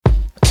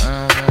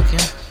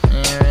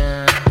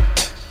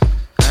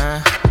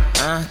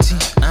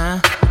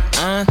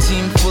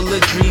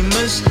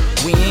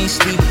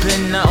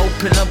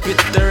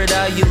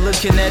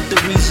looking at the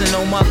reason,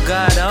 oh my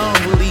God, I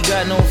don't really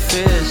got no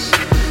fears.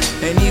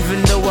 And even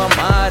though I'm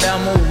odd,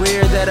 I'm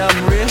aware that I'm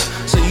real.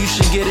 So you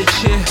should get a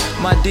cheer,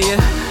 my dear.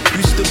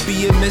 Used to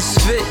be a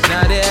misfit,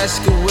 now they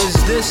asking what's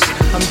this?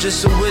 I'm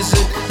just a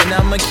wizard, and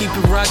I'ma keep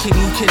it rocking.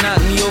 You can knock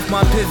me off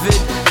my pivot.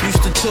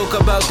 Used to talk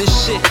about this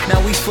shit, now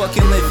we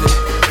fucking live it.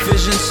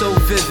 Vision so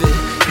vivid.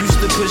 Used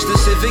to push the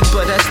Civic,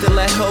 but I still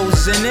had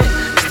hoes in it.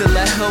 Still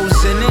had hoes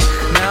in it.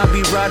 Now I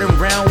be riding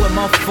around with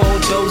my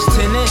photos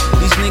tinted.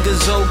 These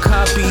niggas old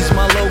copies,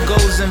 my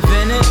logo's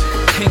invented.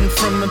 King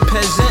from a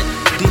peasant,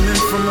 demon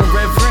from a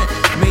reverend.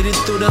 Made it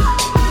through the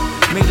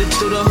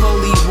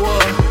holy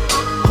war.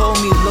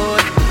 Hold me,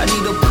 Lord. I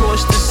need a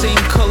Porsche, the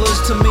same colors,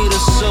 tomato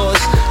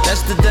sauce.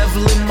 That's the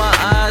devil in my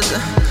eyes.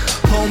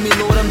 Hold me,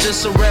 Lord, I'm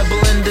just a rebel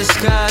in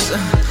disguise.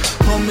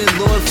 Hold me,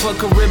 Lord,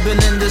 fuck a ribbon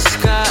in the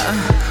sky.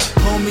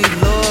 Hold me,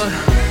 Lord.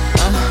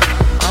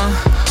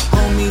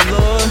 Hold me,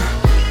 Lord.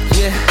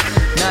 Yeah,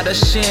 not a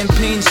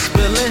champagne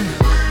spilling.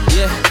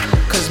 Yeah,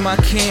 cause my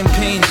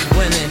campaign's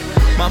winning.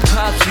 My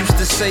pops used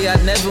to say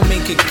I'd never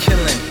make a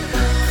killing.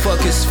 Fuck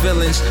his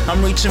feelings,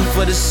 I'm reaching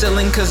for the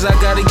ceiling. Cause I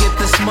gotta get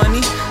this money,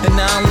 and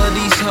I don't love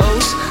these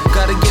hoes.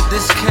 Gotta get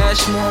this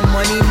cash, more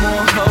money,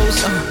 more hoes.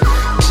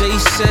 Jay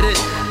said it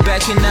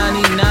back in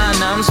 99.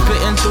 Now I'm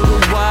spitting through the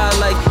wire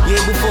like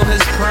year before his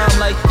prime.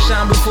 Like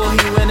shine before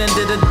he went and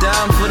did a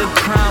dime for the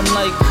crime.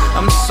 Like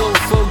I'm so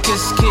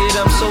focused, kid,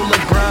 I'm so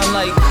LeBron.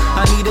 Like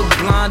I need a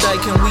blind eye,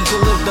 can we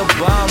could live the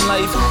bomb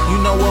life? You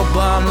know what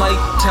bomb like?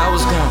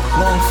 Towers gone,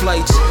 long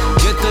flights.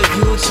 Get the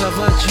youths of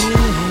a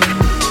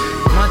dream.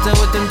 Matter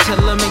what them tell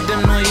her, make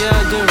them know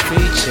you're good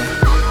preacher.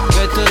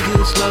 Get the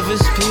youths, love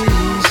is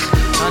peace.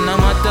 And no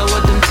matter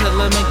what them tell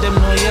her, make them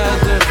know you're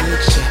good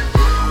preacher.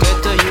 Get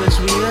the youths,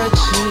 we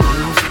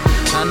achieve.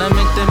 And I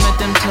make them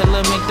tell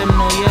her, make them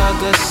know you're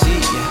good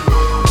see,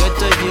 yeah. Get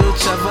the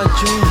youths, have a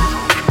dream,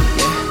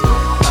 yeah.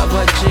 Have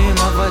a dream,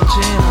 have a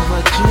dream.